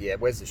sugar? Yeah,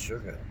 where's the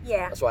sugar?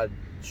 Yeah, That's why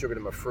sugar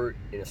to my fruit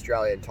in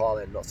Australia and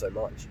Thailand not so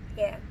much.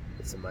 yeah.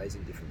 It's an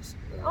amazing difference.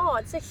 Oh,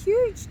 it's a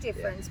huge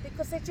difference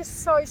because they're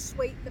just so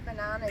sweet, the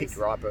bananas. Picked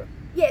riper.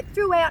 Yeah,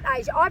 throughout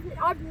Asia.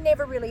 I've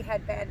never really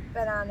had bad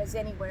bananas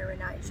anywhere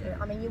in Asia.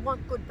 I mean, you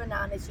want good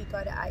bananas, you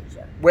go to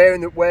Asia. Where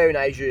in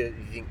Asia do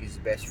you think is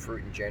the best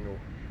fruit in general?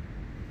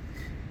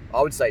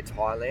 I would say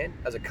Thailand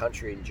as a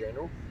country in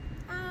general.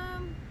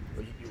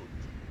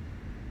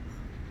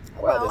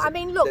 Well, I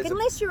mean, look,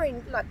 unless you're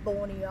in like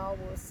Borneo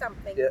or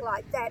something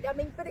like that. I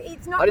mean, but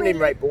it's not. I didn't really,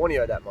 even rate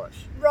Borneo that much.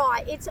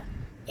 Right.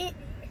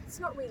 It's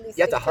not realistic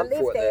You have to hunt live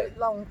for it there there.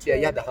 long term. Yeah,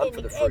 you have to hunt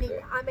for the fruit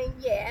there. I mean,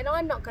 yeah, and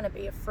I'm not going to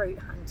be a fruit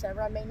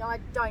hunter. I mean, I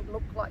don't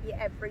look like your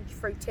average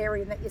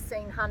fruitarian that you're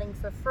seeing hunting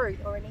for fruit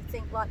or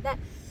anything like that.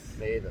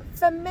 Me either.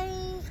 For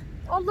me,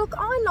 look,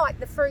 I like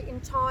the fruit in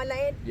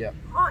Thailand. Yeah.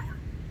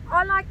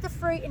 I like the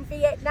fruit in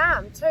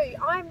Vietnam too.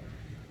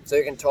 So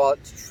you can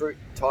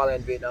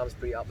Thailand, Vietnam's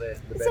pretty up there.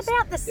 It's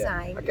about the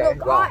same. Okay,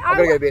 Look, well, I'm going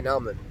to go to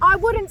Vietnam then. I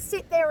wouldn't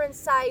sit there and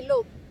say,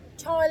 look,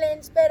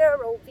 Thailand's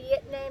better or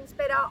Vietnam's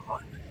better.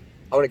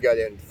 I want to go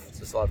there and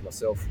decide for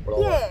myself what I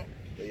want.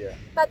 Yeah.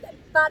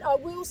 But I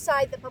will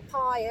say the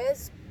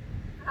papayas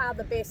are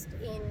the best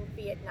in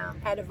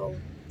Vietnam out of all.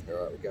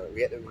 All right,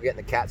 we're getting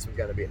the cats. We're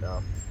going to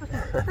Vietnam.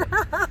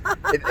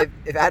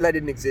 if Adelaide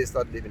didn't exist,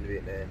 I'd live in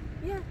Vietnam.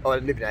 Yeah. Oh,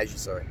 I'd live in Asia.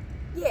 Sorry.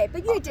 Yeah,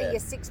 but you do yeah. your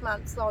 6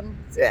 months on,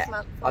 6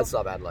 months off. I'd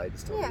love Adelaide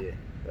this time Yeah. of year.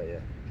 But yeah,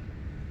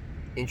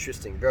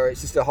 interesting.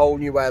 It's just a whole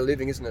new way of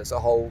living, isn't it? It's a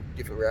whole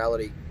different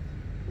reality.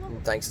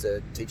 And thanks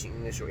to teaching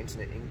English or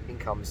internet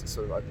incomes, it's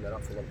sort of opened that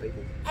up for a lot of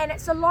people. And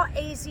it's a lot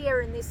easier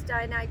in this day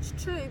and age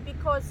too,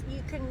 because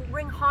you can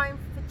ring home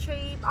for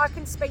cheap. I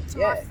can speak to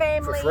my for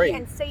family free.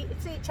 and see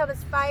each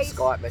other's face.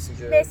 Skype,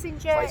 Messenger,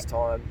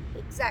 FaceTime.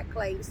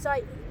 Exactly.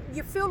 So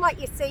you feel like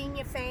you're seeing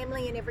your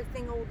family and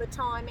everything all the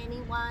time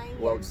anyway.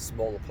 Well, it's a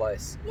smaller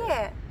place.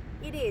 Yeah,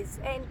 it is.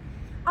 And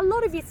a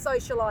lot of your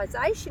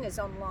socialisation is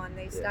online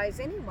these days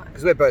anyway.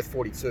 Because we're both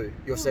 42.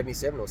 You're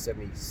 77 or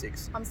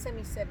 76? I'm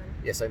 77.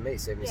 Yeah, so me,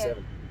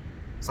 77.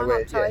 So I'm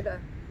we're October.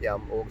 Yeah,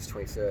 I'm August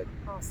 23rd.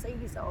 Oh, see,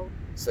 he's old.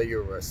 So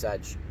you're a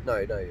Sag.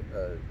 No.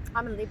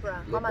 I'm a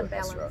Libra. I'm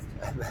unbalanced.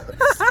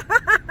 That's right.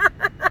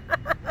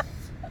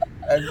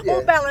 And,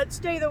 Or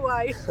balanced, either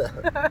way.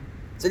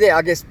 So yeah,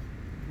 I guess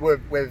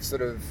we've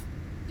sort of,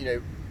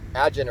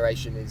 our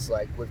generation is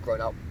like we've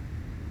grown up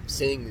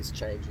seeing these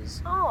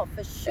changes. Oh,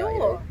 for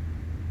sure.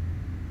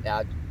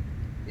 Our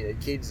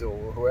kids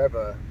or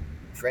whoever,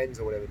 friends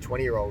or whatever,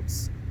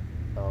 20-year-olds.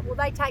 Well,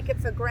 they take it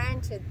for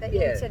granted, the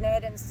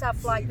internet and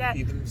stuff like that.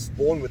 You've been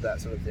born with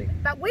that sort of thing.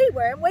 But we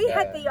weren't. We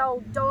had the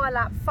old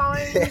dial-up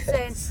phones,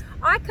 and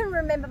I can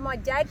remember my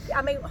dad.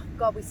 I mean, oh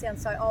God, we sound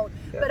so old.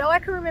 Yeah. But I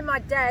can remember my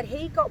dad.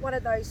 He got one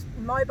of those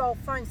mobile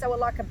phones. They were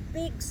like a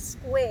big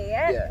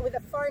square with a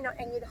phone,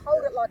 and you'd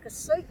hold it like a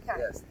suitcase.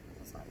 Yeah. I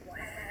was like, wow.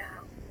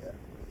 Yeah.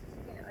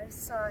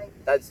 So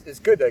It's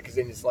good though, because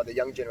then it's like the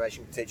young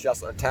generation can teach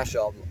us. Like Natasha,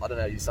 I don't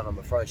know how to do something on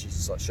my phone. She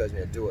just like shows me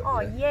how to do it. oh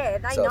yeah,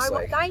 they So know it's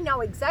like- they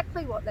know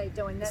exactly what they're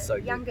doing. That so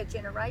good. younger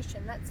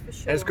generation, that's for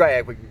sure. And it's great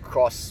if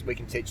we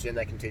can teach them,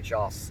 they can teach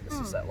us. It's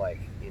just that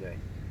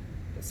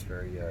it's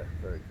very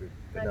very good.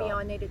 But Maybe no.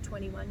 I need a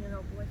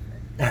 21-year-old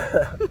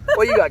boyfriend.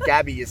 Well, you got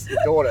Gabby, your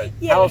daughter.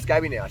 Yeah. How old's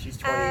Gabby now? She's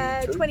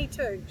 22.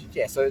 22.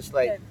 Yeah, so it's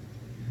like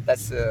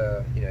that's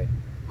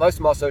most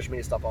of my social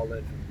media stuff I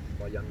learned from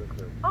my younger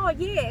crew. Oh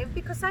yeah,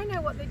 because they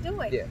know what they're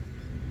doing. Yeah.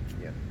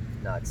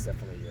 No, it's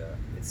definitely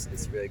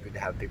it's really good to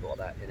have people like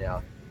that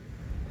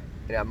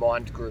in our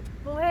mind group.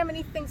 Well, how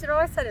many things did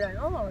I say today?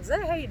 Oh, is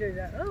that how you do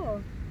that?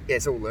 Oh. Yeah,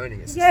 it's all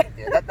learning. Yeah.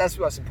 That's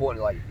what's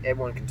important. Like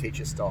everyone can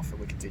teach us stuff, and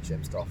we can teach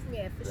them stuff.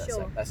 Yeah, for that's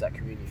sure. That's that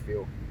community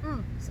feel.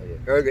 Mm. So yeah,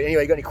 very good.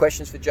 Anyway, you got any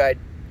questions for Jade?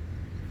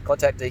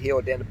 Contact her here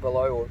or down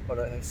below or on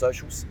her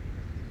socials.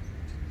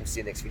 We'll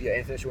see you next video.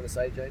 Anything else you want to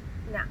say, Jade?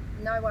 Nah,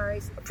 no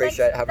worries.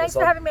 Appreciate having us Thanks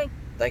for on. having me.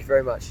 Thank you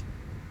very much.